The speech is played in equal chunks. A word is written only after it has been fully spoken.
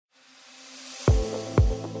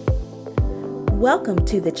Welcome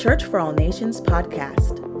to the Church for All Nations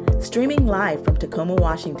podcast, streaming live from Tacoma,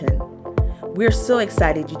 Washington. We're so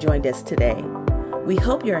excited you joined us today. We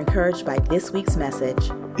hope you're encouraged by this week's message.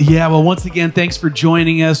 Yeah, well, once again, thanks for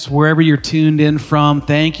joining us wherever you're tuned in from.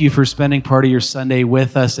 Thank you for spending part of your Sunday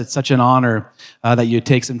with us. It's such an honor that you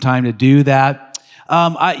take some time to do that.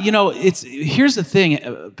 Here's the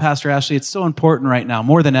thing, Pastor Ashley. It's so important right now,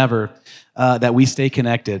 more than ever, that we stay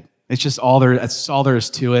connected. It's just all there. That's all there is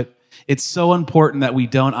to it. It's so important that we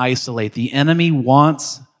don't isolate. The enemy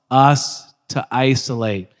wants us to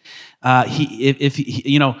isolate.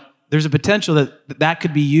 There's a potential that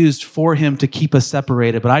could be used for him to keep us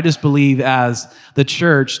separated. But I just believe as the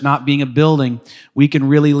church, not being a building, we can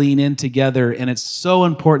really lean in together. And it's so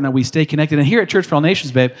important that we stay connected. And here at Church for All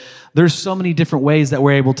Nations, babe, there's so many different ways that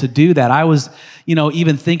we're able to do that. I was,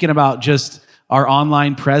 even thinking about just our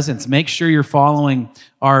online presence. Make sure you're following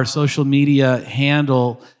our social media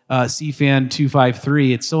handle,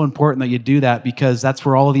 CFAN253. It's so important that you do that because that's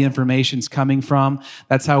where all of the information's coming from.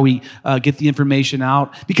 That's how we get the information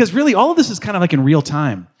out. Because really, all of this is kind of like in real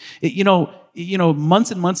time.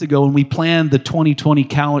 Months and months ago when we planned the 2020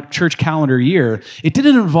 church calendar year, it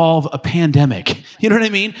didn't involve a pandemic. You know what I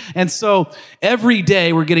mean? And so every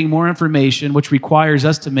day we're getting more information, which requires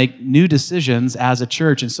us to make new decisions as a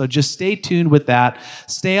church. And so just stay tuned with that.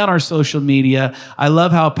 Stay on our social media. I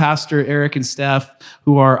love how Pastor Eric and Steph,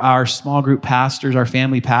 who are our small group pastors, our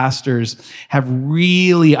family pastors, have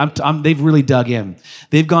really, they've really dug in.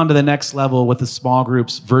 They've gone to the next level with the small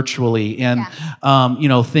groups virtually. And,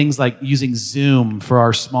 things like using Zoom for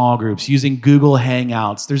our small groups, using Google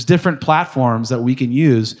Hangouts. There's different platforms that we can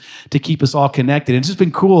use to keep us all connected. And it's just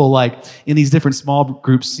been cool, like in these different small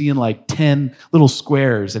groups, seeing like 10 little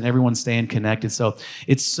squares and everyone staying connected. So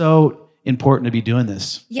it's so important to be doing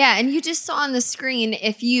this. Yeah, and you just saw on the screen,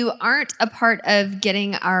 if you aren't a part of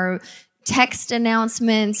getting our text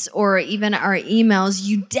announcements or even our emails,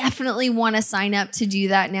 you definitely want to sign up to do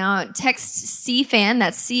that now. Text CFAN,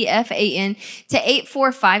 that's C-F-A-N, to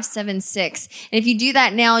 84576. And if you do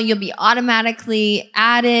that now, you'll be automatically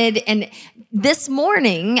added. And this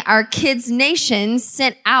morning, our Kids Nation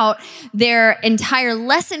sent out their entire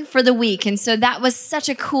lesson for the week. And so that was such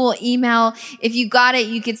a cool email. If you got it,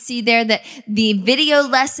 you could see there that the video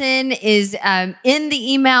lesson is in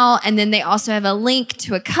the email. And then they also have a link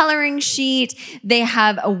to a coloring sheet. They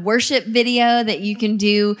have a worship video that you can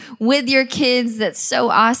do with your kids. That's so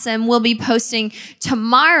awesome. We'll be posting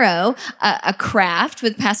tomorrow a craft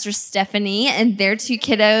with Pastor Stephanie and their two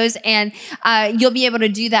kiddos. And you'll be able to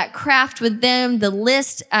do that craft with them. The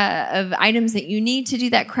list of items that you need to do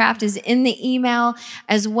that craft is in the email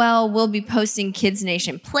as well. We'll be posting Kids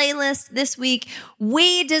Nation playlist this week.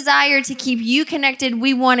 We desire to keep you connected.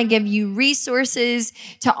 We want to give you resources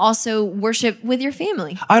to also worship with your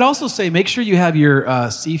family. I'd also say make sure you have your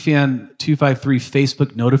CFAN253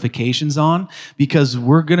 Facebook notifications on because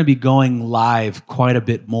we're going to be going live quite a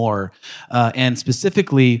bit more. And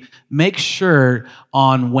specifically, make sure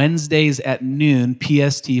on Wednesdays at noon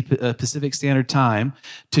PST, Pacific Standard Time,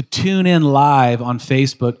 to tune in live on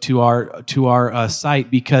Facebook to our site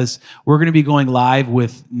because we're going to be going live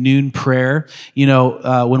with noon prayer.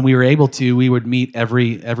 When we were able to, we would meet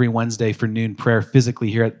every Wednesday for noon prayer physically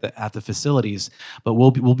here at the facilities, but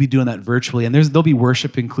we'll be doing that virtually, and there'll be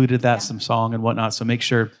worship included, some song and whatnot. So make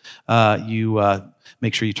sure you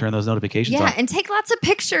turn those notifications on. Yeah, and take lots of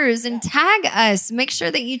pictures and tag us. Make sure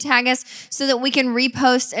that you tag us so that we can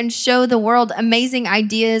repost and show the world amazing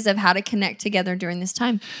ideas of how to connect together during this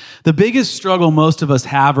time. The biggest struggle most of us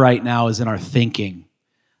have right now is in our thinking.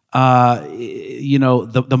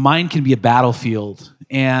 The mind can be a battlefield,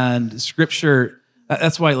 and Scripture.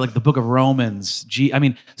 That's why, like the book of Romans,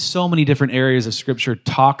 so many different areas of Scripture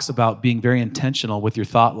talks about being very intentional with your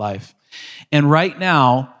thought life. And right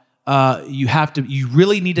now, you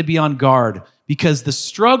really need to be on guard because the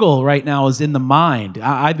struggle right now is in the mind.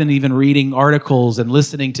 I've been even reading articles and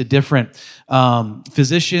listening to different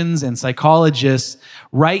physicians and psychologists.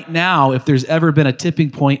 Right now, if there's ever been a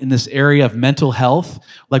tipping point in this area of mental health,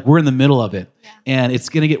 like we're in the middle of it. Yeah. And it's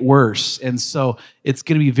going to get worse. And so it's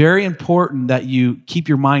going to be very important that you keep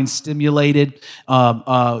your mind stimulated.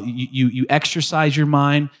 You exercise your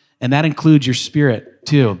mind, and that includes your spirit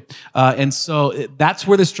too. And so that's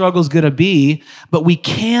where the struggle is going to be. But we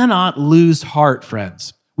cannot lose heart,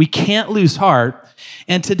 friends. We can't lose heart.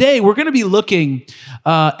 And today we're going to be looking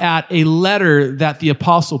at a letter that the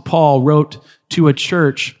Apostle Paul wrote to a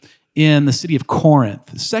church in the city of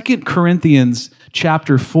Corinth. 2 Corinthians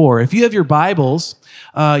chapter 4. If you have your Bibles,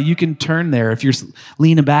 you can turn there. If you're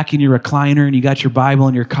leaning back in your recliner and you got your Bible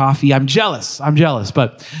and your coffee, I'm jealous.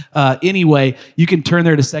 But anyway, you can turn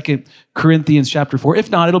there to 2 Corinthians chapter 4. If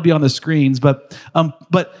not, it'll be on the screens. But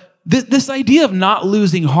this idea of not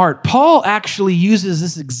losing heart, Paul actually uses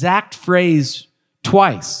this exact phrase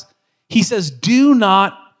twice. He says, do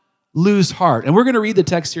not lose heart. And we're going to read the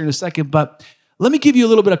text here in a second, but let me give you a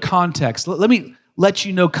little bit of context. Let me let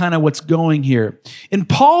you know kind of what's going here. In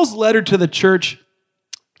Paul's letter to the church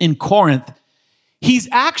in Corinth, he's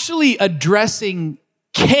actually addressing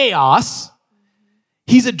chaos.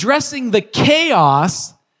 He's addressing the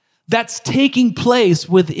chaos that's taking place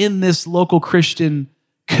within this local Christian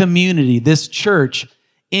community, this church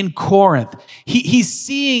in Corinth. He's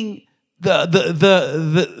seeing those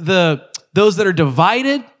that are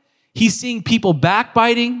divided. He's seeing people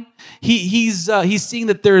backbiting. He's seeing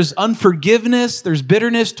that there's unforgiveness, there's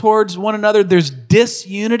bitterness towards one another, there's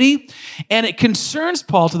disunity, and it concerns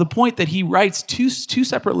Paul to the point that he writes two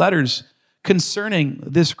separate letters concerning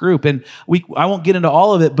this group. And I won't get into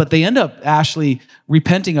all of it, but they end up actually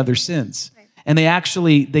repenting of their sins, and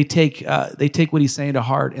they take what he's saying to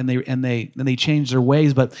heart, and they change their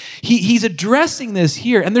ways. But he's addressing this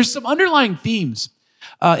here, and there's some underlying themes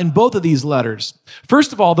in both of these letters.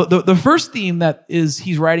 First of all, the first theme that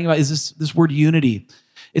he's writing about is this word unity.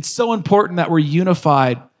 It's so important that we're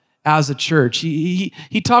unified as a church.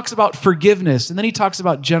 He talks about forgiveness, and then he talks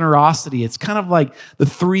about generosity. It's kind of like the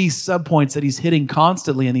three subpoints that he's hitting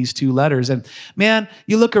constantly in these two letters. And man,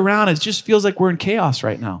 you look around, it just feels like we're in chaos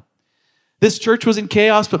right now. This church was in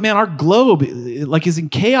chaos, but man, our globe is in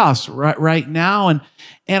chaos right now.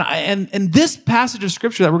 And this passage of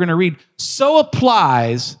scripture that we're going to read so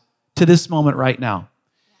applies to this moment right now.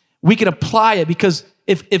 We can apply it because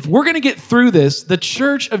if we're going to get through this, the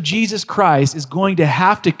church of Jesus Christ is going to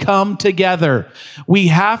have to come together. We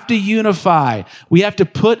have to unify. We have to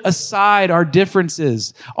put aside our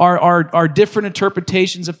differences, our different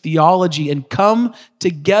interpretations of theology, and come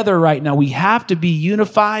together right now. We have to be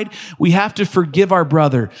unified. We have to forgive our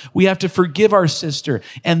brother. We have to forgive our sister.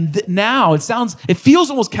 And now it feels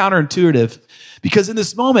almost counterintuitive, because in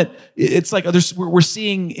this moment, it's like we're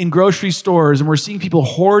seeing in grocery stores, and we're seeing people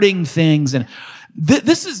hoarding things, and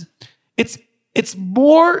it's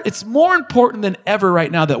more important than ever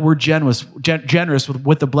right now that we're generous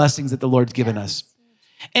with the blessings that the Lord's given us.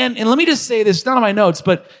 And let me just say this, it's not on my notes,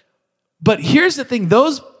 but here's the thing: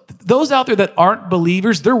 those out there that aren't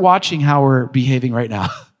believers, they're watching how we're behaving right now.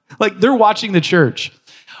 Like, they're watching the church.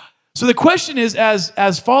 So the question is,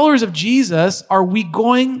 as followers of Jesus, are we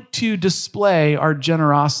going to display our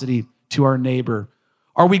generosity to our neighbor?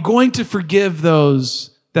 Are we going to forgive those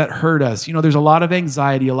that hurt us? There's a lot of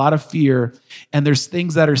anxiety, a lot of fear, and there's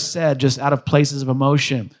things that are said just out of places of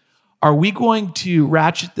emotion. Are we going to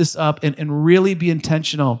ratchet this up and really be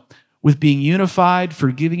intentional with being unified,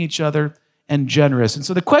 forgiving each other, and generous? And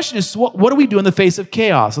so the question is, what do we do in the face of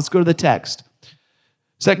chaos? Let's go to the text.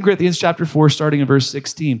 2 Corinthians chapter 4, starting in verse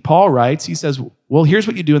 16. Paul writes, he says, well, here's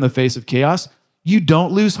what you do in the face of chaos. You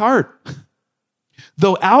don't lose heart.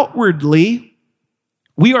 Though outwardly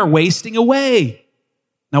we are wasting away.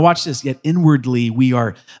 Now watch this. Yet inwardly we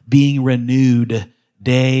are being renewed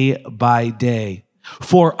day by day.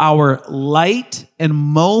 For our light and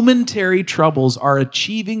momentary troubles are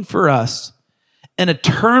achieving for us an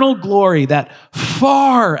eternal glory that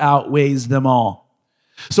far outweighs them all.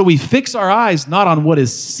 So we fix our eyes not on what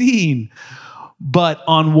is seen, but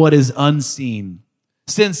on what is unseen.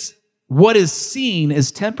 Since what is seen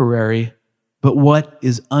is temporary, but what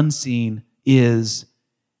is unseen is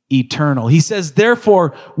eternal. He says,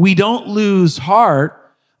 therefore, we don't lose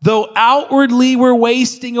heart, though outwardly we're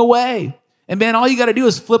wasting away. And man, all you got to do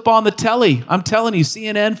is flip on the telly. I'm telling you,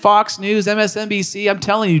 CNN, Fox News, MSNBC, I'm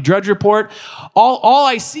telling you, Drudge Report. All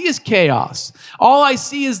I see is chaos. All I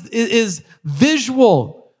see is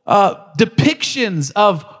visual depictions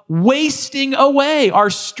of wasting away. Our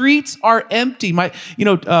streets are empty. My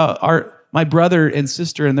brother and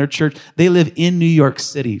sister in their church, they live in New York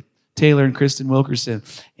City. Taylor and Kristen Wilkerson.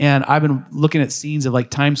 And I've been looking at scenes of like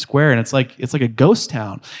Times Square, and it's like a ghost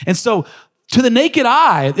town. And so to the naked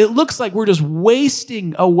eye, it looks like we're just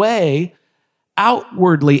wasting away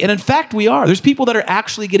outwardly. And in fact, we are. There's people that are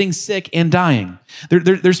actually getting sick and dying.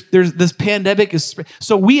 There's this pandemic is,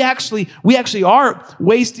 so we actually are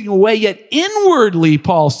wasting away, yet inwardly,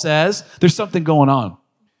 Paul says, there's something going on.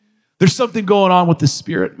 There's something going on with the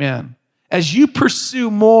Spirit, man. As you pursue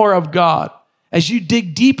more of God, as you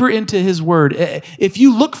dig deeper into his word, if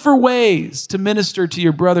you look for ways to minister to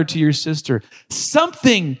your brother, to your sister,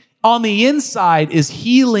 something on the inside is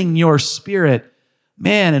healing your spirit.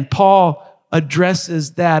 Man, and Paul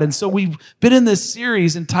addresses that. And so we've been in this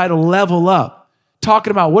series entitled Level Up,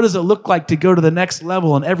 talking about what does it look like to go to the next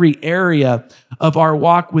level in every area of our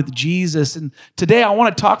walk with Jesus. And today I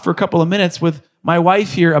want to talk for a couple of minutes with my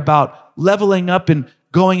wife here about leveling up and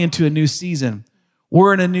going into a new season.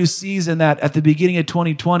 We're in a new season that at the beginning of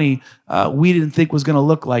 2020, we didn't think was going to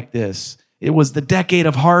look like this. It was the decade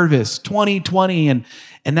of harvest, 2020, and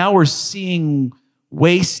now we're seeing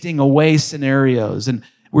wasting away scenarios, and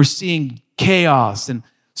we're seeing chaos. And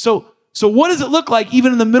so what does it look like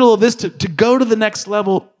even in the middle of this to go to the next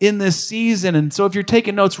level in this season? And so if you're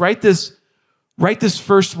taking notes, write this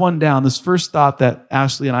first one down, this first thought that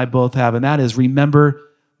Ashley and I both have, and that is, remember,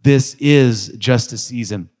 this is just a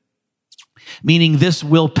season. Meaning this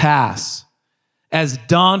will pass. As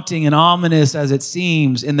daunting and ominous as it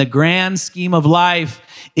seems, in the grand scheme of life,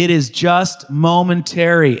 it is just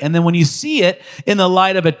momentary. And then when you see it in the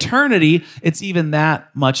light of eternity, it's even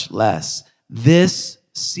that much less. This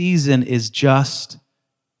season is just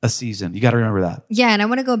a season. You got to remember that. Yeah, and I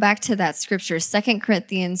want to go back to that scripture, 2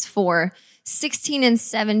 Corinthians 4:16 and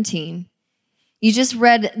 17. You just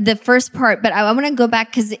read the first part, but I want to go back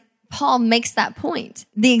because Paul makes that point,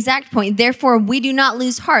 the exact point. Therefore, we do not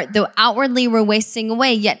lose heart, though outwardly we're wasting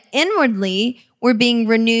away, yet inwardly we're being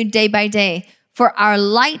renewed day by day for our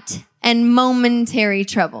light and momentary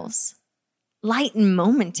troubles. Light and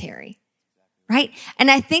momentary, right? And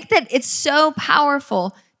I think that it's so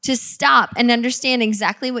powerful to stop and understand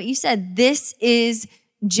exactly what you said. This is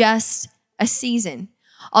just a season.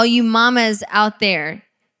 All you mamas out there,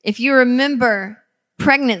 if you remember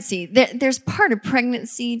pregnancy, there's part of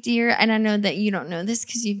pregnancy, dear, and I know that you don't know this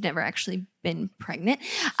because you've never actually been pregnant.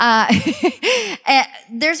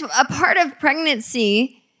 There's a part of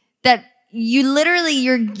pregnancy that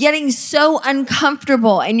you're getting so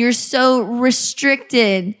uncomfortable and you're so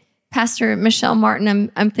restricted. Pastor Michelle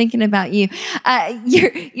Martin, I'm thinking about you.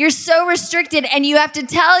 You're so restricted, and you have to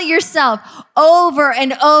tell yourself over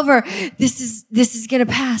and over, this is gonna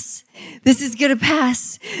pass. This is gonna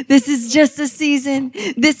pass. This is just a season.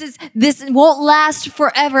 This won't last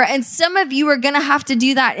forever. And some of you are gonna have to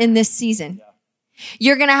do that in this season.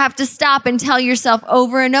 You're gonna have to stop and tell yourself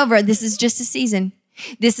over and over, this is just a season.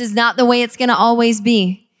 This is not the way it's gonna always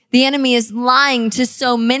be. The enemy is lying to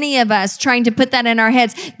so many of us, trying to put that in our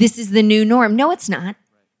heads. This is the new norm. No, it's not.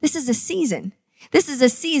 This is a season. This is a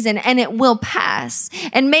season, and it will pass.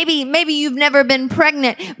 And maybe you've never been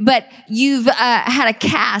pregnant, but you've had a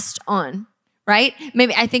cast on, right?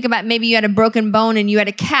 Maybe you had a broken bone and you had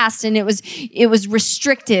a cast, and it was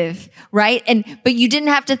restrictive, right? But you didn't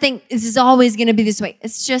have to think this is always going to be this way.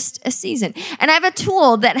 It's just a season. And I have a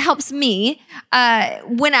tool that helps me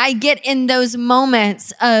when I get in those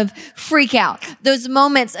moments of freak out, those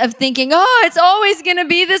moments of thinking, oh, it's always going to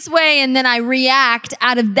be this way, and then I react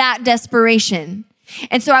out of that desperation.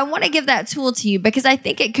 And so I want to give that tool to you because I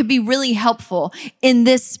think it could be really helpful in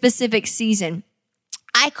this specific season.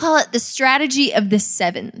 I call it the strategy of the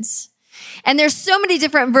sevens. And there's so many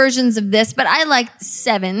different versions of this, but I like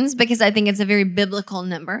sevens because I think it's a very biblical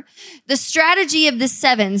number. The strategy of the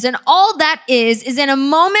sevens, and all that is in a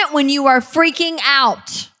moment when you are freaking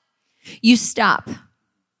out, you stop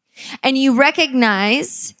and you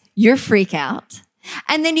recognize your freak out.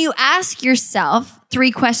 And then you ask yourself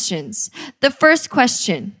 3 questions. The first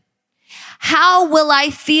question, how will I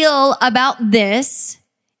feel about this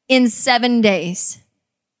in 7 days?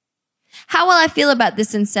 How will I feel about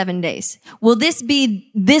this in 7 days? Will this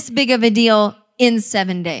be this big of a deal in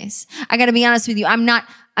 7 days? I got to be honest with you. I'm not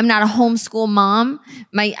a homeschool mom.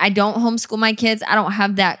 I don't homeschool my kids. I don't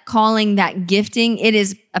have that calling, that gifting. It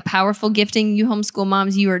is a powerful gifting. You homeschool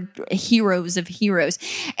moms, you are heroes of heroes.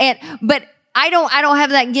 But I don't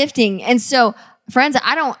have that gifting. And so, friends,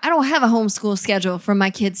 I don't have a homeschool schedule for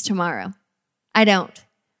my kids tomorrow. I don't.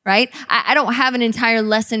 Right? I don't have an entire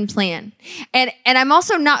lesson plan. And I'm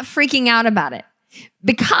also not freaking out about it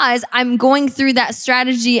because I'm going through that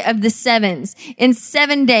strategy of the sevens. In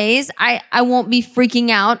 7 days, I won't be freaking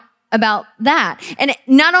out about that. And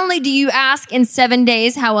not only do you ask in 7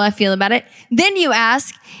 days, how will I feel about it? Then you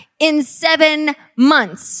ask in 7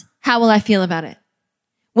 months, how will I feel about it?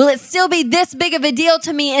 Will it still be this big of a deal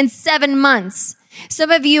to me in 7 months?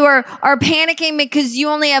 Some of you are panicking because you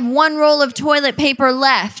only have 1 roll of toilet paper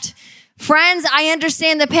left. Friends, I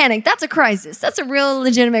understand the panic. That's a crisis. That's a real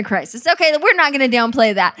legitimate crisis. Okay, we're not going to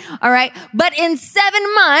downplay that. All right. But in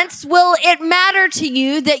 7 months, will it matter to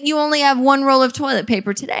you that you only have 1 roll of toilet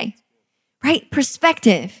paper today? Right?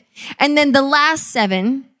 Perspective. And then the last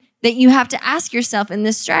 7 that you have to ask yourself in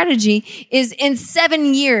this strategy is in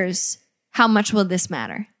 7 years, how much will this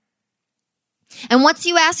matter? And once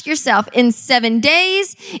you ask yourself, in 7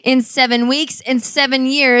 days, in 7 weeks, in 7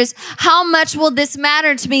 years, how much will this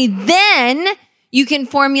matter to me? Then you can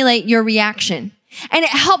formulate your reaction. And it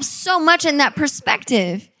helps so much in that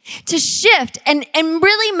perspective to shift and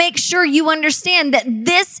really make sure you understand that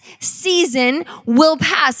this season will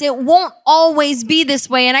pass. It won't always be this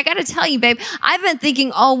way. And I got to tell you, babe, I've been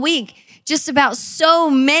thinking all week just about so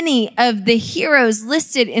many of the heroes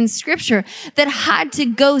listed in scripture that had to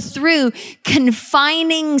go through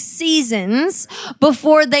confining seasons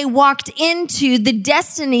before they walked into the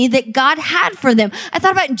destiny that God had for them. I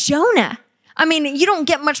thought about Jonah. I mean, you don't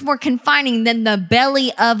get much more confining than the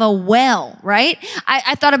belly of a whale, right?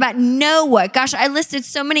 I thought about Noah. Gosh, I listed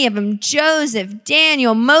so many of them. Joseph,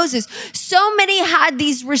 Daniel, Moses. So many had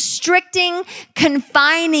these restricting,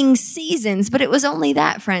 confining seasons, but it was only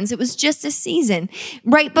that, friends. It was just a season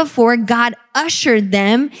right before God ushered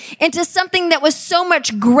them into something that was so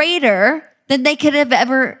much greater than they could have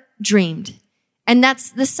ever dreamed. And that's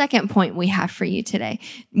the second point we have for you today.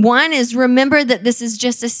 One is remember that this is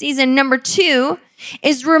just a season. Number two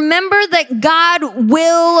is remember that God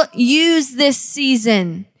will use this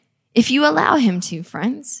season if you allow him to,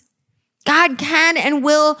 friends. God can and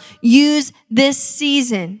will use this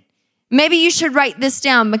season. Maybe you should write this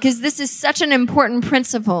down because this is such an important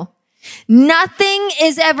principle. Nothing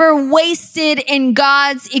is ever wasted in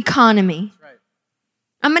God's economy. Right.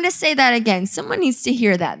 I'm going to say that again. Someone needs to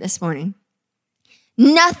hear that this morning.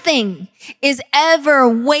 Nothing is ever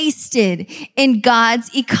wasted in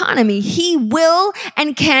God's economy. He will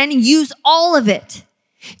and can use all of it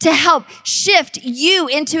to help shift you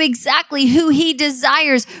into exactly who he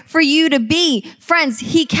desires for you to be. Friends,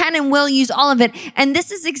 he can and will use all of it. And this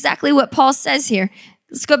is exactly what Paul says here.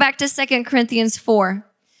 Let's go back to 2 Corinthians 4,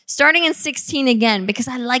 starting in 16 again, because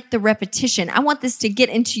I like the repetition. I want this to get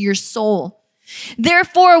into your soul.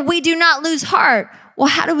 Therefore, we do not lose heart. Well,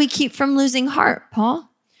 how do we keep from losing heart, Paul?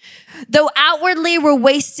 Though outwardly we're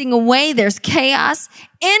wasting away, there's chaos.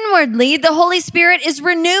 Inwardly, the Holy Spirit is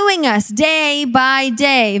renewing us day by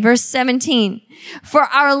day. Verse 17. For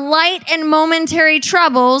our light and momentary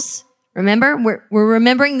troubles, remember, we're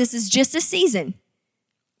remembering this is just a season.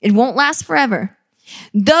 It won't last forever.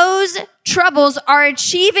 Those troubles are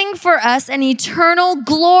achieving for us an eternal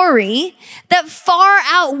glory that far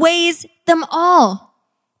outweighs them all.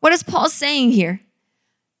 What is Paul saying here?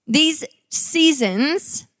 These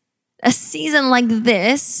seasons, a season like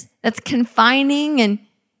this, that's confining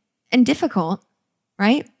and difficult,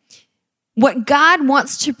 right? What God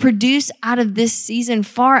wants to produce out of this season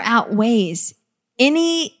far outweighs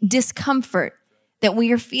any discomfort that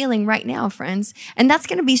we are feeling right now, friends. And that's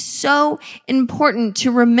going to be so important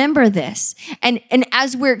to remember this. And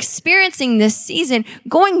as we're experiencing this season,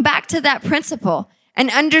 going back to that principle and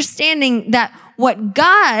understanding that what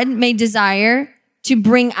God may desire to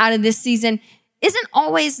bring out of this season isn't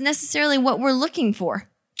always necessarily what we're looking for.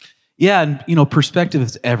 Yeah, and perspective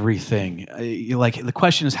is everything. Like the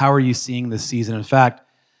question is, how are you seeing this season? In fact,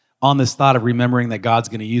 on this thought of remembering that God's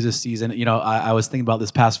going to use this season, I was thinking about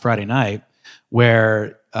this past Friday night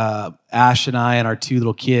where Ash and I and our two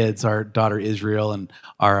little kids, our daughter Israel and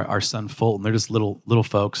our son Fulton, they're just little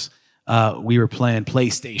folks. We were playing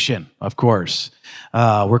PlayStation, of course.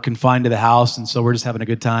 We're confined to the house, and so we're just having a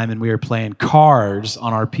good time, and we were playing Cars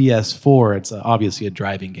on our PS4. It's obviously a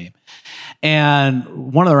driving game.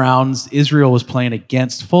 And one of the rounds, Israel was playing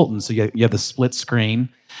against Fulton, so you have the split screen.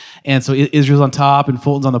 And so Israel's on top, and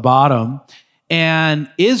Fulton's on the bottom. And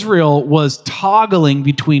Israel was toggling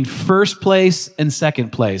between first place and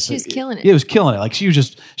second place. She was killing it. It was killing it. Like she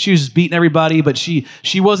was just beating everybody, but she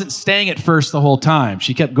wasn't staying at first the whole time.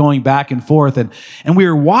 She kept going back and forth, and we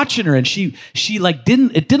were watching her, and she like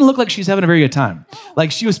didn't look like she was having a very good time.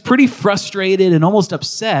 Like she was pretty frustrated and almost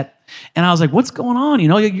upset. And I was like, "What's going on?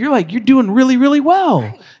 You're doing really, really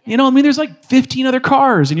well. There's like 15 other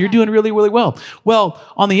cars, and you're doing really, really well." Well,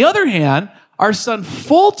 on the other hand, our son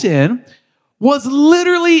Fulton was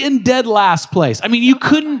literally in dead last place. I mean, you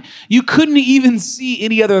couldn't even see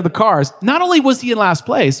any other of the cars. Not only was he in last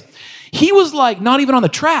place, he was like not even on the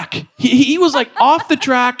track. He was like off the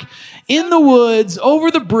track, in the woods,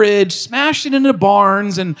 over the bridge, smashing into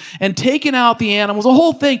barns and taking out the animals, the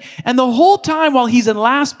whole thing. And the whole time while he's in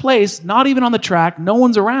last place, not even on the track, no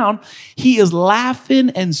one's around, he is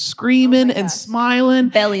laughing and screaming and smiling.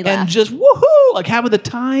 Belly laugh. And just woohoo, like having the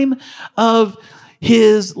time of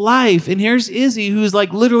his life. And here's Izzy, who's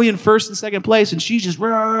like literally in first and second place, and she's just,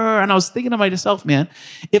 and I was thinking to myself, man,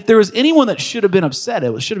 if there was anyone that should have been upset,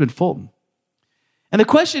 it should have been Fulton. And the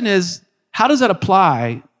question is, how does that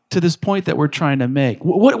apply to this point that we're trying to make?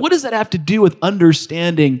 What does that have to do with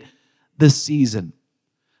understanding this season?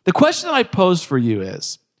 The question that I pose for you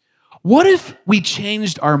is, what if we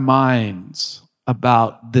changed our minds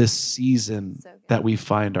about this season that we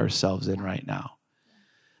find ourselves in right now?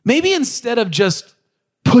 Maybe instead of just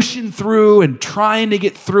pushing through and trying to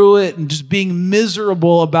get through it and just being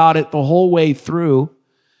miserable about it the whole way through,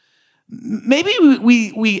 maybe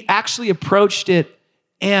we actually approached it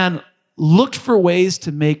and looked for ways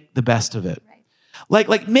to make the best of it.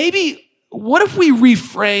 Like maybe, what if we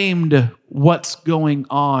reframed what's going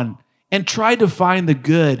on and tried to find the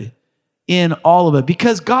good in all of it?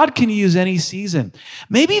 Because God can use any season.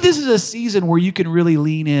 Maybe this is a season where you can really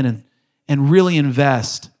lean in and really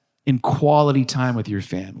invest in quality time with your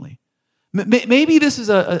family. Maybe this is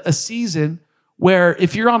a season where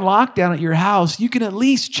if you're on lockdown at your house, you can at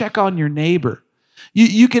least check on your neighbor.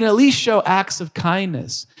 You can at least show acts of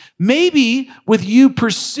kindness. Maybe with you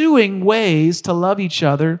pursuing ways to love each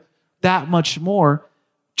other that much more,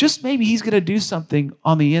 just maybe he's going to do something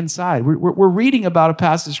on the inside. We're reading about a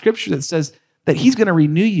passage of scripture that says that he's going to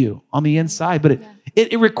renew you on the inside, but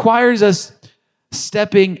it requires us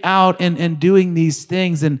stepping out and doing these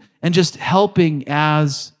things and just helping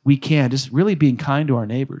as we can, just really being kind to our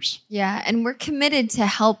neighbors. Yeah, and we're committed to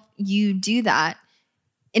help you do that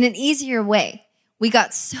in an easier way. We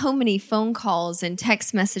got so many phone calls and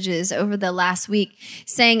text messages over the last week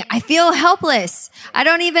saying, I feel helpless. I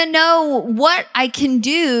don't even know what I can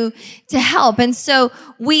do to help. And so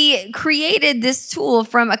we created this tool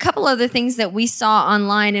from a couple other things that we saw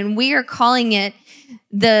online, and we are calling it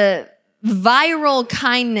the Viral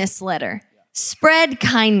Kindness Letter. Spread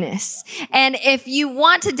kindness. And if you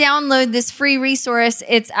want to download this free resource,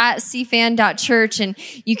 it's at cfan.church, and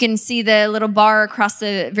you can see the little bar across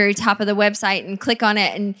the very top of the website and click on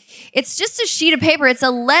it. And it's just a sheet of paper. It's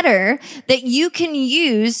a letter that you can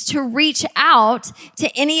use to reach out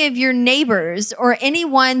to any of your neighbors or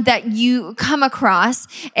anyone that you come across.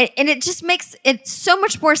 And it just makes it so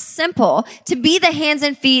much more simple to be the hands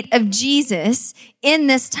and feet of Jesus in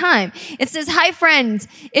this time. It says, hi friends,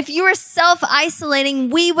 if you are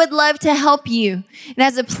self-isolating, we would love to help you. It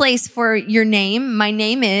has a place for your name. My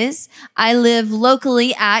name is, I live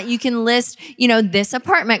locally at, you can list, this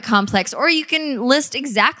apartment complex, or you can list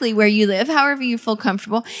exactly where you live, however you feel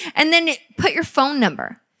comfortable, and then put your phone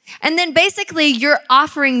number. And then basically you're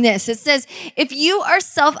offering this. It says, if you are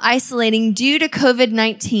self-isolating due to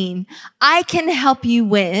COVID-19, I can help you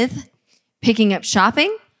with picking up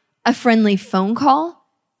shopping, a friendly phone call,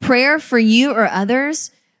 prayer for you or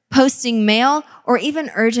others, posting mail, or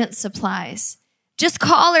even urgent supplies. Just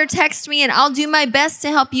call or text me and I'll do my best to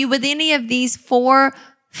help you with any of these for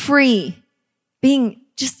free. Being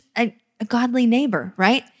just a godly neighbor,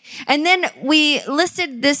 right? And then we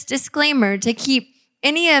listed this disclaimer to keep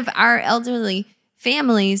any of our elderly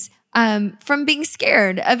families from being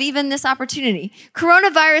scared of even this opportunity.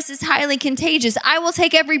 Coronavirus is highly contagious. I will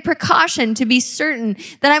take every precaution to be certain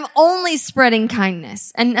that I'm only spreading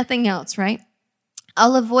kindness and nothing else, right?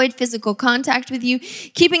 I'll avoid physical contact with you,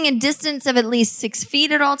 keeping a distance of at least 6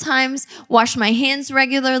 feet at all times, wash my hands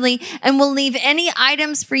regularly, and will leave any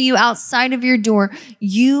items for you outside of your door.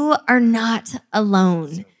 You are not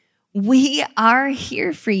alone. We are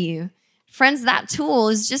here for you. Friends, that tool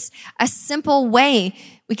is just a simple way.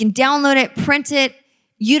 We can download it, print it,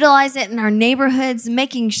 utilize it in our neighborhoods,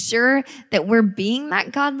 making sure that we're being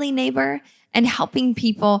that godly neighbor and helping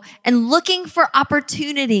people and looking for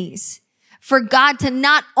opportunities for God to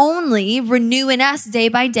not only renew in us day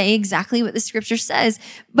by day exactly what the scripture says,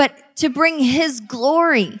 but to bring his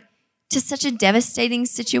glory to such a devastating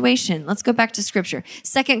situation. Let's go back to scripture.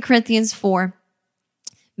 2 Corinthians 4,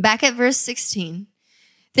 back at verse 16.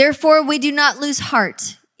 Therefore, we do not lose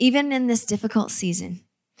heart, even in this difficult season.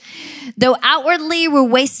 Though outwardly we're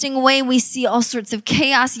wasting away, we see all sorts of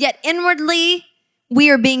chaos, yet inwardly we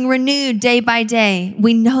are being renewed day by day.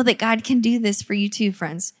 We know that God can do this for you too,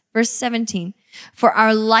 friends. Verse 17, for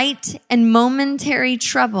our light and momentary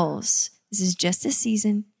troubles, this is just a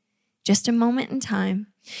season, just a moment in time,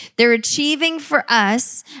 they're achieving for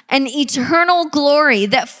us an eternal glory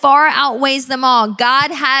that far outweighs them all.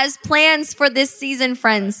 God has plans for this season,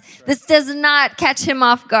 friends. This does not catch him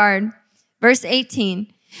off guard. Verse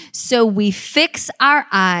 18, so we fix our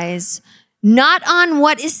eyes not on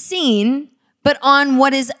what is seen, but on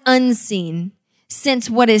what is unseen. Since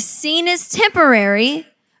what is seen is temporary,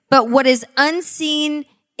 but what is unseen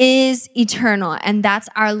is eternal. And that's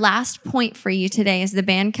our last point for you today as the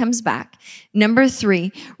band comes back. Number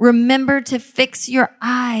 3, remember to fix your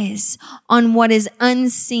eyes on what is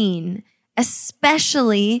unseen,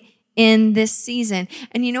 especially in this season.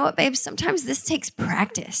 And you know what, babe? Sometimes this takes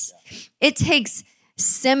practice. It takes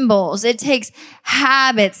symbols. It takes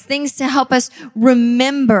habits, things to help us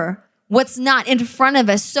remember what's not in front of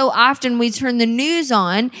us. So often we turn the news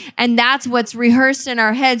on and that's what's rehearsed in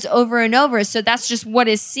our heads over and over. So that's just what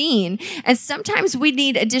is seen. And sometimes we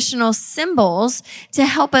need additional symbols to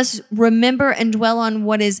help us remember and dwell on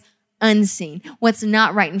what is unseen, what's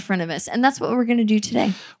not right in front of us. And that's what we're going to do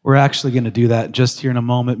today. We're actually going to do that just here in a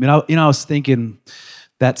moment. I mean, I was thinking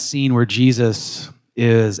that scene where Jesus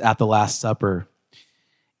is at the Last Supper.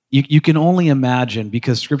 You can only imagine,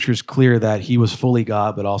 because Scripture is clear that he was fully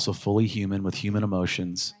God, but also fully human with human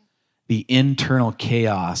emotions. The internal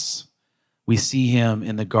chaos. We see him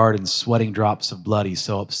in the garden sweating drops of blood. He's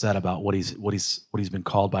so upset about what he's been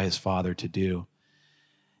called by his Father to do.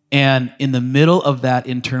 And in the middle of that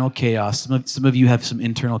internal chaos, some of you have some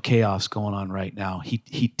internal chaos going on right now.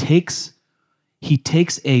 He takes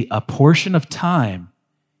a portion of time.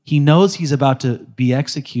 He knows he's about to be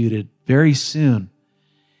executed very soon.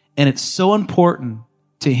 And it's so important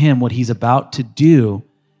to him what he's about to do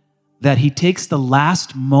that he takes the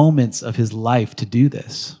last moments of his life to do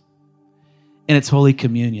this. And it's Holy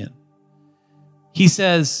Communion. He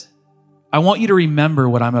says, I want you to remember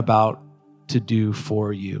what I'm about to do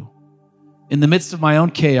for you. In the midst of my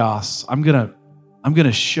own chaos, I'm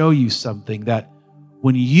gonna show you something that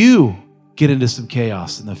when you get into some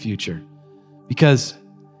chaos in the future, because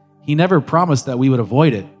he never promised that we would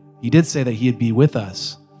avoid it. He did say that he'd be with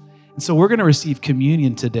us. And so we're going to receive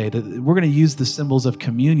communion today. We're going to use the symbols of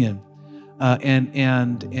communion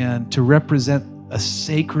and to represent a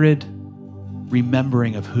sacred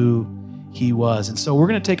remembering of who he was. And so we're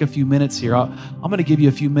going to take a few minutes here. I'm going to give you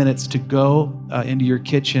a few minutes to go into your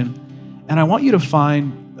kitchen, and I want you to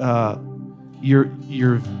find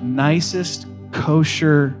your nicest,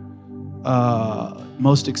 kosher,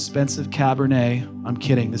 most expensive Cabernet. I'm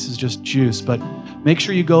kidding. This is just juice, but make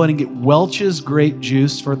sure you go in and get Welch's grape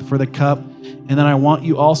juice for the cup. And then I want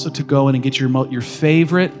you also to go in and get your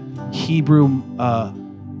favorite Hebrew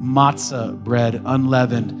matzah bread,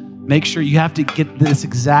 unleavened. Make sure you have to get this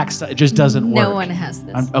exact stuff. It just doesn't work. No one has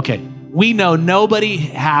this. Okay. We know nobody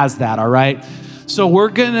has that, all right? So we're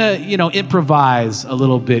going to, improvise a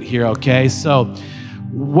little bit here, okay? So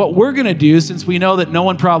what we're going to do, since we know that no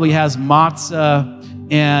one probably has matzah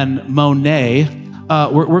and Monet,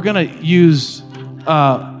 we're going to use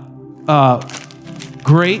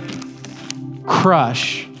grape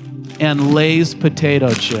crush and Lay's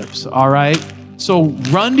potato chips, all right? So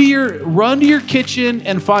run to your kitchen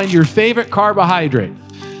and find your favorite carbohydrate.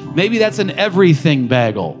 Maybe that's an everything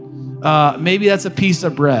bagel. Maybe that's a piece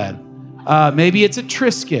of bread. Maybe it's a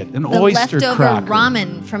Triscuit, an oyster cracker. The leftover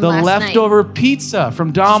ramen from last night. The leftover night. Pizza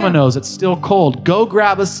from Domino's. It's still cold. Go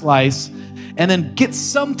grab a slice and then get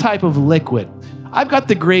some type of liquid. I've got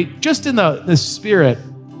the grape just in the spirit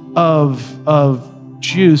of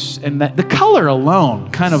juice, and the color alone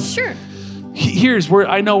kind of. Sure. Here's where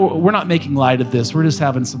I know we're not making light of this. We're just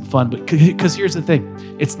having some fun, but because here's the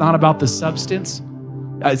thing, it's not about the substance.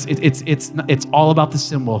 It's all about the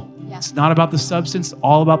symbol. Yeah. It's not about the substance,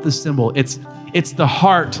 all about the symbol. It's the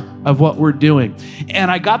heart of what we're doing.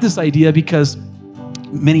 And I got this idea because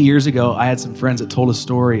many years ago, I had some friends that told a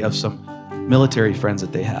story of some military friends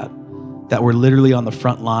that they had that were literally on the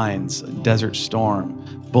front lines, Desert Storm,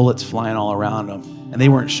 bullets flying all around them. And they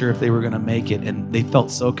weren't sure if they were going to make it. And they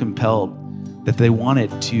felt so compelled that they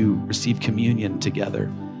wanted to receive communion together.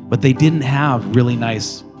 But they didn't have really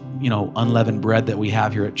nice, unleavened bread that we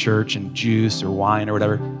have here at church and juice or wine or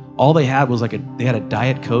whatever. All they had was they had a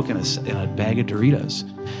Diet Coke and a bag of Doritos.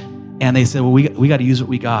 And they said, well, we got to use what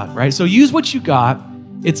we got, right? So use what you got.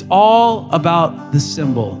 It's all about the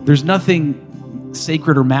symbol. There's nothing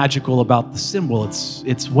sacred or magical about the symbol.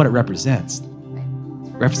 It's what it represents. It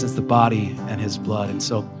represents the body and his blood. And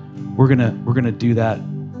so we're gonna do that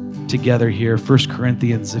together here. 1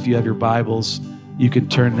 Corinthians, if you have your Bibles, you can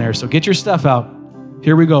turn there. So get your stuff out.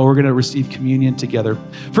 Here we go. We're going to receive communion together.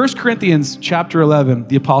 1 Corinthians chapter 11,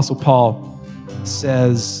 the Apostle Paul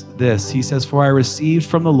says this. He says, "For I received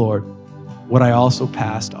from the Lord what I also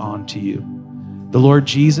passed on to you. The Lord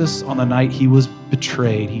Jesus, on the night he was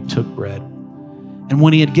betrayed, he took bread. And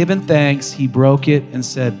when he had given thanks, he broke it and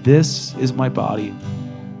said, 'This is my body,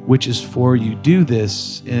 which is for you. Do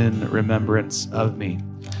this in remembrance of me.'"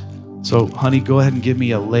 So, honey, go ahead and give me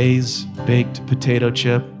a Lay's baked potato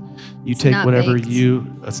chip. You take whatever baked.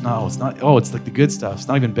 It's like the good stuff. It's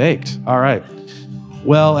not even baked. All right.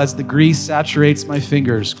 Well, as the grease saturates my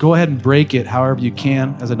fingers, go ahead and break it however you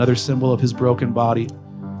can as another symbol of his broken body.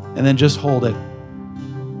 And then just hold it.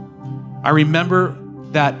 I remember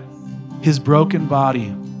that his broken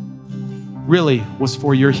body really was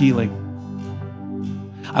for your healing.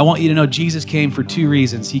 I want you to know Jesus came for 2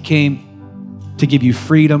 reasons. He came to give you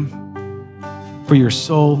freedom for your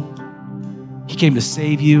soul. He came to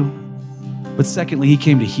save you. But secondly, he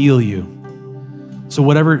came to heal you. So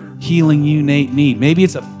whatever healing you need, maybe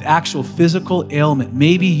it's an actual physical ailment.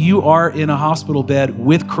 Maybe you are in a hospital bed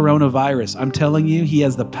with coronavirus. I'm telling you, he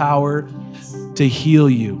has the power to heal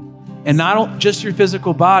you. And not just your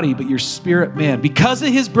physical body, but your spirit man. Because of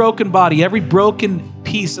his broken body, every broken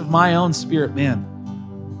piece of my own spirit man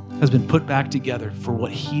has been put back together for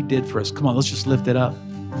what he did for us. Come on, let's just lift it up.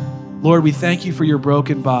 Lord, we thank you for your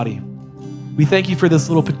broken body. We thank you for this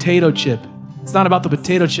little potato chip. It's not about the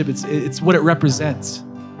potato chip, it's what it represents.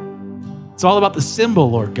 It's all about the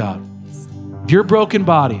symbol, Lord God, of your broken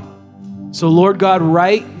body. So Lord God,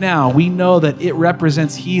 right now, we know that it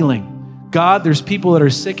represents healing. God, there's people that are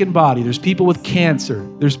sick in body. There's people with cancer.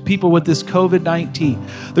 There's people with this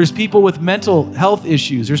COVID-19. There's people with mental health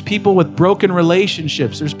issues. There's people with broken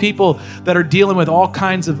relationships. There's people that are dealing with all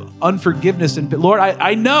kinds of unforgiveness. And Lord,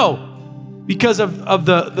 I know because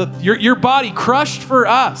of your body crushed for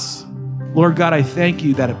us. Lord God, I thank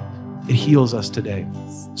you that it heals us today.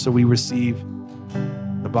 So we receive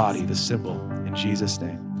the body, the symbol, in Jesus'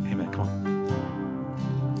 name. Amen. Come on.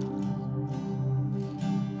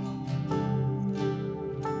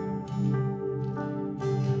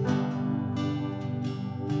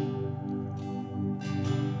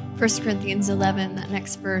 First Corinthians 11, that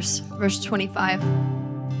next verse, verse 25,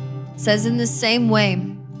 says, in the same way,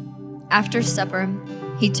 after supper,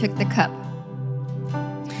 he took the cup,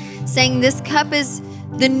 saying, this cup is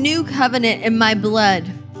the new covenant in my blood.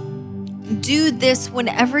 Do this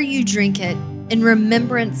whenever you drink it in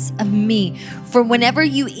remembrance of me. For whenever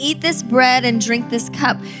you eat this bread and drink this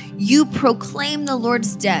cup, you proclaim the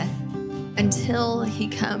Lord's death until he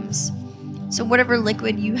comes. So whatever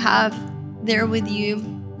liquid you have there with you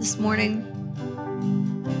this morning,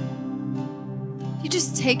 you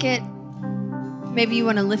just take it. Maybe you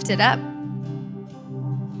want to lift it up.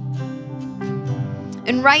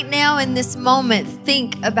 And right now in this moment,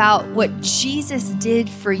 think about what Jesus did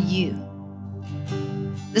for you.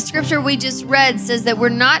 The scripture we just read says that we're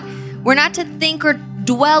not to think or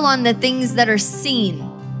dwell on the things that are seen.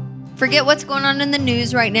 Forget what's going on in the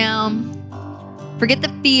news right now. Forget the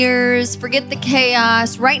fears, forget the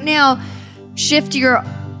chaos. Right now, shift your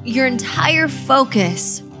entire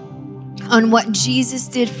focus on what Jesus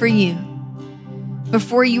did for you.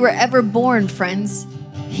 Before you were ever born, friends,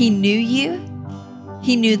 he knew you.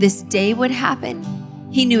 He knew this day would happen.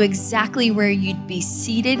 He knew exactly where you'd be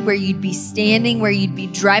seated, where you'd be standing, where you'd be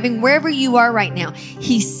driving, wherever you are right now.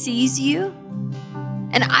 He sees you.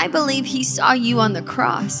 And I believe he saw you on the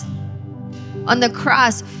cross. On the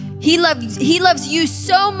cross, he loves you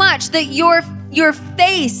so much that your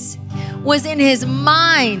face was in his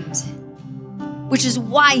mind, which is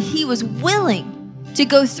why he was willing to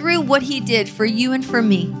go through what he did for you and for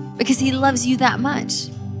me, because he loves you that much.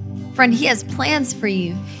 Friend, he has plans for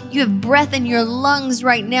you. You have breath in your lungs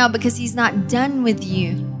right now because he's not done with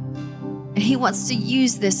you. And he wants to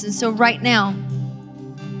use this. And so right now,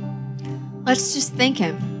 let's just thank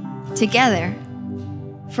him together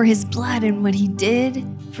for his blood and what he did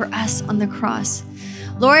for us on the cross.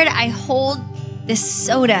 Lord, I hold this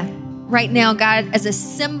soda right now, God, as a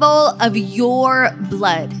symbol of your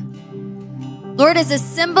blood. Lord, as a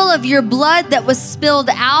symbol of your blood that was spilled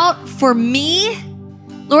out for me,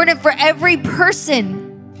 Lord, and for every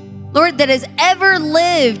person, Lord, that has ever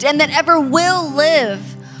lived and that ever will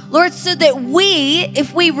live, Lord, so that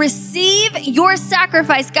if we receive your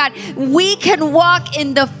sacrifice, God, we can walk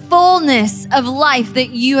in the fullness of life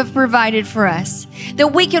that you have provided for us,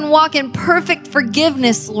 that we can walk in perfect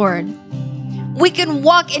forgiveness, Lord. We can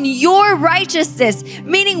walk in your righteousness,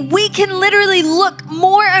 meaning we can literally look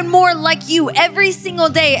more and more like you every single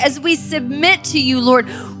day as we submit to you, Lord.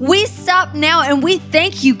 We stop now and we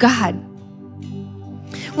thank you, God.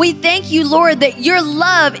 We thank you, Lord, that your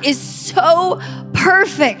love is so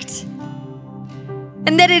perfect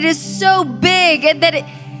and that it is so big and that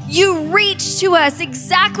you reach to us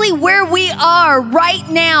exactly where we are right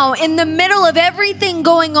now in the middle of everything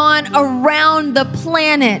going on around the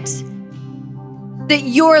planet. That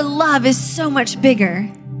your love is so much bigger.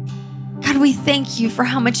 God, we thank you for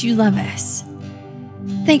how much you love us.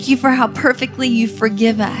 Thank you for how perfectly you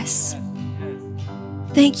forgive us.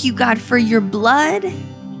 Thank you, God, for your blood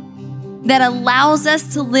that allows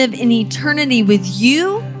us to live in eternity with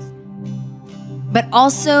you, but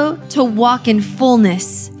also to walk in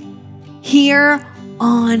fullness here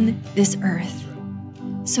on this earth.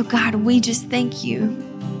 So, God, we just thank you.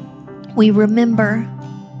 We remember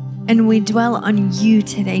and we dwell on you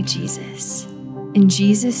today, Jesus. In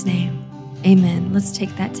Jesus' name, Amen. Let's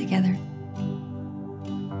take that together.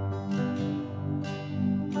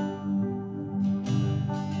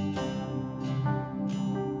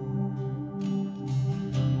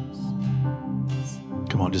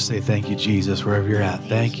 Come on, just say thank you, Jesus, wherever you're at.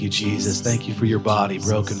 Thank you, Jesus. Thank you for your body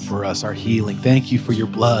broken for us, our healing. Thank you for your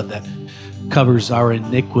blood that covers our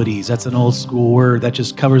iniquities. That's an old school word that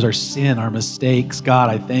just covers our sin, our mistakes. God,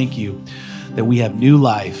 I thank you that we have new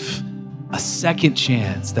life, a second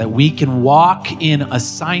chance, that we can walk in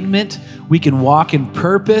assignment, we can walk in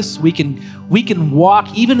purpose, we can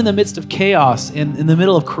walk even in the midst of chaos, in the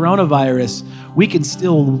middle of coronavirus, we can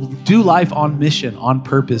still do life on mission, on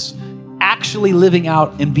purpose, actually living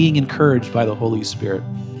out and being encouraged by the Holy Spirit.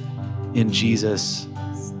 In Jesus'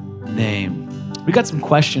 name. We got some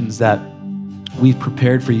questions that we've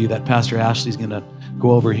prepared for you that Pastor Ashley's going to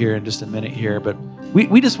go over here in just a minute here, but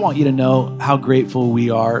we just want you to know how grateful we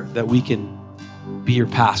are that we can be your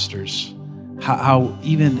pastors. How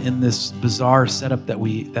even in this bizarre setup that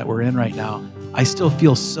we're in right now, I still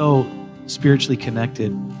feel so spiritually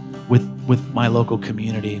connected with my local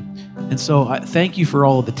community. And so I thank you for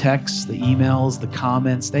all of the texts, the emails, the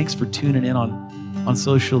comments. Thanks for tuning in on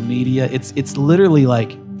social media. It's literally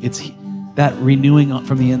like it's that renewing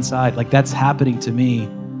from the inside. Like that's happening to me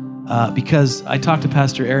because I talked to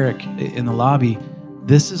Pastor Eric in the lobby.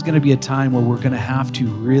 This is going to be a time where we're going to have to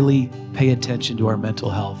really pay attention to our mental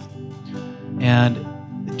health.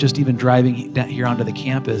 And just even driving here onto the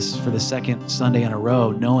campus for the second Sunday in a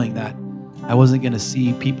row, knowing that I wasn't going to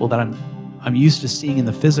see people that I'm used to seeing in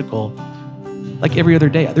the physical, like every other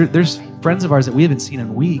day. There's friends of ours that we haven't seen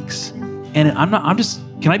in weeks, and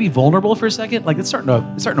can I be vulnerable for a second? Like it's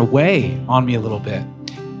starting to weigh on me a little bit,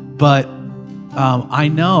 but I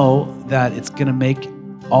know that it's going to make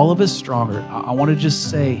all of us stronger. I want to just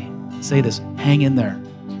say this: hang in there,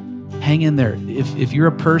 hang in there. If you're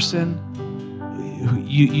a person who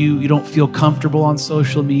you don't feel comfortable on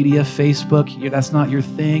social media, Facebook, that's not your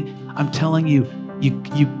thing. I'm telling you,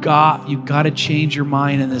 you got to change your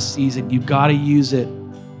mind in this season. You got to use it.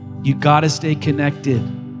 You got to stay connected.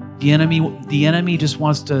 The enemy just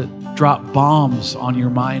wants to drop bombs on your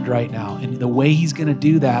mind right now, and the way he's going to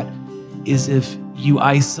do that is if you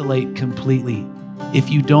isolate completely. If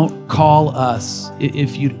you don't call us,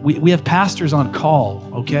 we have pastors on call,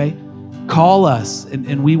 okay? Call us,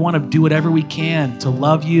 and we want to do whatever we can to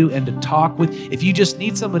love you and to talk with. If you just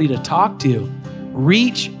need somebody to talk to,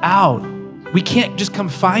 reach out. We can't just come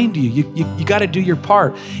find you. You got to do your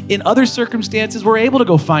part. In other circumstances, we're able to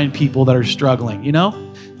go find people that are struggling, you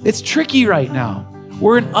know? It's tricky right now.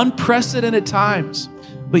 We're in unprecedented times,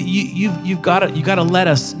 but you've got to let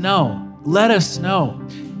us know. Let us know.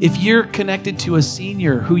 If you're connected to a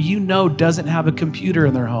senior who you know doesn't have a computer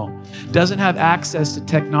in their home, doesn't have access to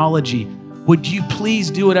technology, would you please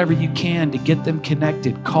do whatever you can to get them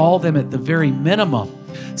connected? Call them at the very minimum.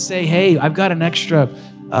 Say, hey, I've got an extra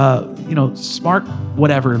smart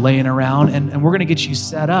whatever laying around, and we're going to get you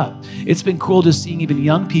set up. It's been cool just seeing even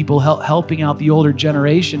young people helping out the older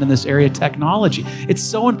generation in this area of technology. It's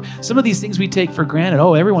some of these things we take for granted.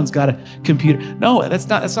 Oh, everyone's got a computer. No, that's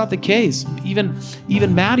not the case.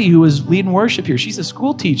 Even Maddie, who was leading worship here, she's a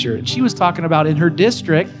school teacher, and she was talking about in her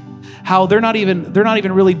district how they're not even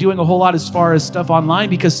really doing a whole lot as far as stuff online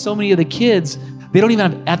because so many of the kids, they don't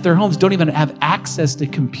even have, at their homes, don't even have access to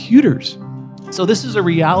computers. So this is a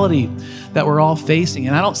reality that we're all facing.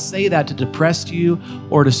 And I don't say that to depress you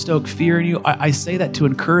or to stoke fear in you. I say that to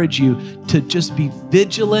encourage you to just be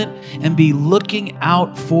vigilant and be looking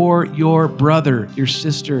out for your brother, your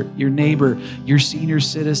sister, your neighbor, your senior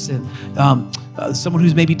citizen, someone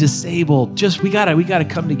who's maybe disabled. Just we gotta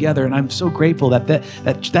come together. And I'm so grateful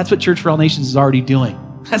that's what Church for All Nations is already doing.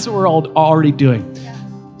 That's what we're all already doing. Yeah.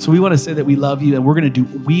 So we want to say that we love you, and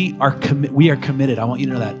we are committed. I want you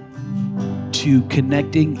to know that, to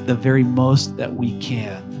connecting the very most that we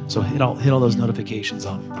can. So hit all those notifications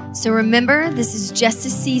on. So remember, this is just a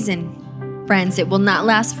season, friends. It will not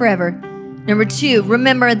last forever. Number 2,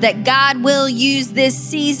 remember that God will use this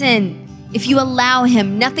season if you allow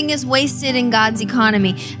him. Nothing is wasted in God's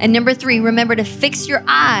economy. And number 3, remember to fix your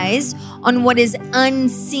eyes on what is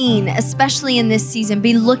unseen, especially in this season.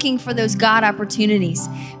 Be looking for those God opportunities.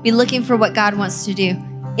 Be looking for what God wants to do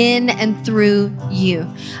in and through you.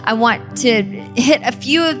 I want to hit a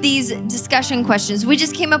few of these discussion questions. We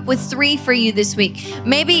just came up with 3 for you this week.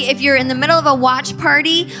 Maybe if you're in the middle of a watch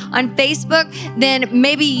party on Facebook, then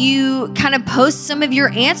maybe you kind of post some of your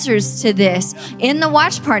answers to this in the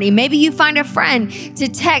watch party. Maybe you find a friend to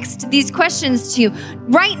text these questions to.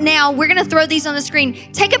 Right now, we're going to throw these on the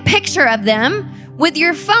screen. Take a picture of them. with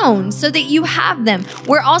your phone so that you have them.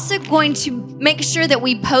 We're also going to make sure that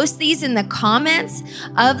we post these in the comments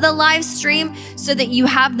of the live stream so that you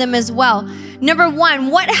have them as well. Number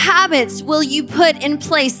 1, what habits will you put in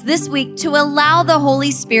place this week to allow the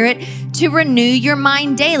Holy Spirit to renew your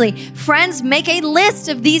mind daily? Friends, make a list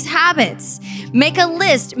of these habits. Make a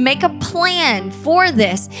list, make a plan for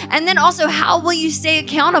this. And then also, how will you stay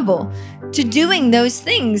accountable to doing those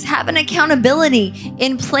things? Have an accountability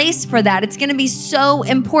in place for that. It's going to be so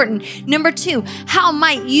important. Number 2, how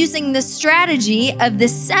might using the strategy of the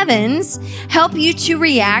 7s help you to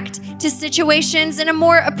react to situations in a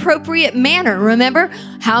more appropriate manner? Remember,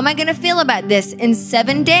 how am I going to feel about this in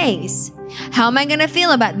 7 days? How am I going to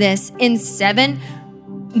feel about this in 7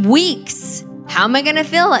 weeks? How am I going to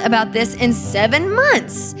feel about this in 7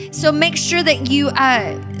 months? So make sure that you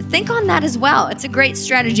think on that as well. It's a great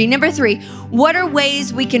strategy. Number 3, what are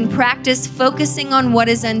ways we can practice focusing on what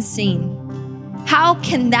is unseen? How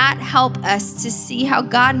can that help us to see how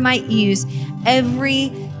God might use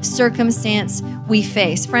every circumstance we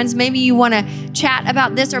face? Friends, maybe you want to chat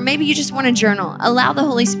about this, or maybe you just want to journal. Allow the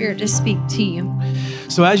Holy Spirit to speak to you.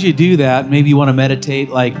 So as you do that, maybe you want to meditate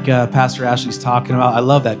like Pastor Ashley's talking about. I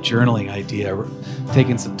love that journaling idea. We're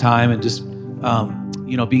taking some time and just,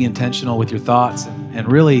 being intentional with your thoughts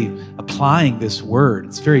and really applying this word.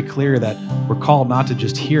 It's very clear that we're called not to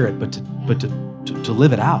just hear it, but to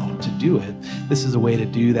live it out, to do it. This is a way to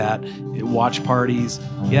do that. Watch parties.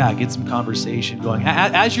 Yeah, get some conversation going.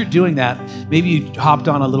 As you're doing that, maybe you hopped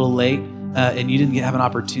on a little late and you didn't have an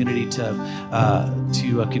opportunity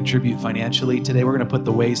to contribute financially today. We're going to put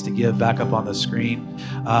the ways to give back up on the screen.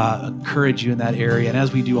 Encourage you in that area. And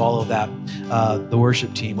as we do all of that, the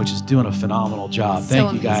worship team, which is doing a phenomenal job.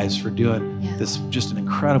 Thank you guys for doing this, just an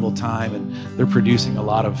incredible time. And they're producing a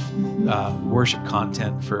lot of worship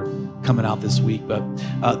content for coming out this week. But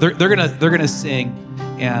they're gonna sing,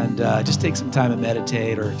 and just take some time and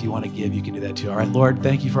meditate. Or if you want to give, you can do that too. All right, Lord,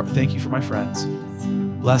 thank you for my friends.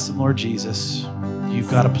 Bless them, Lord Jesus.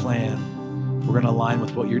 You've got a plan. We're going to align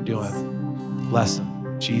with what you're doing. Bless them.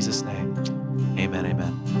 In Jesus' name. Amen.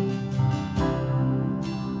 Amen.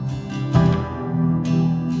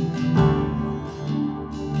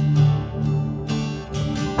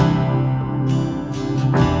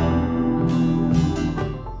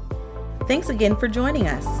 Thanks again for joining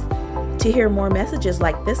us. To hear more messages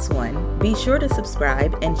like this one, be sure to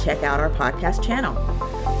subscribe and check out our podcast channel.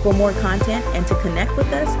 For more content and to connect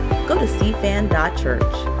with us, go to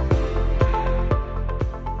cfan.church.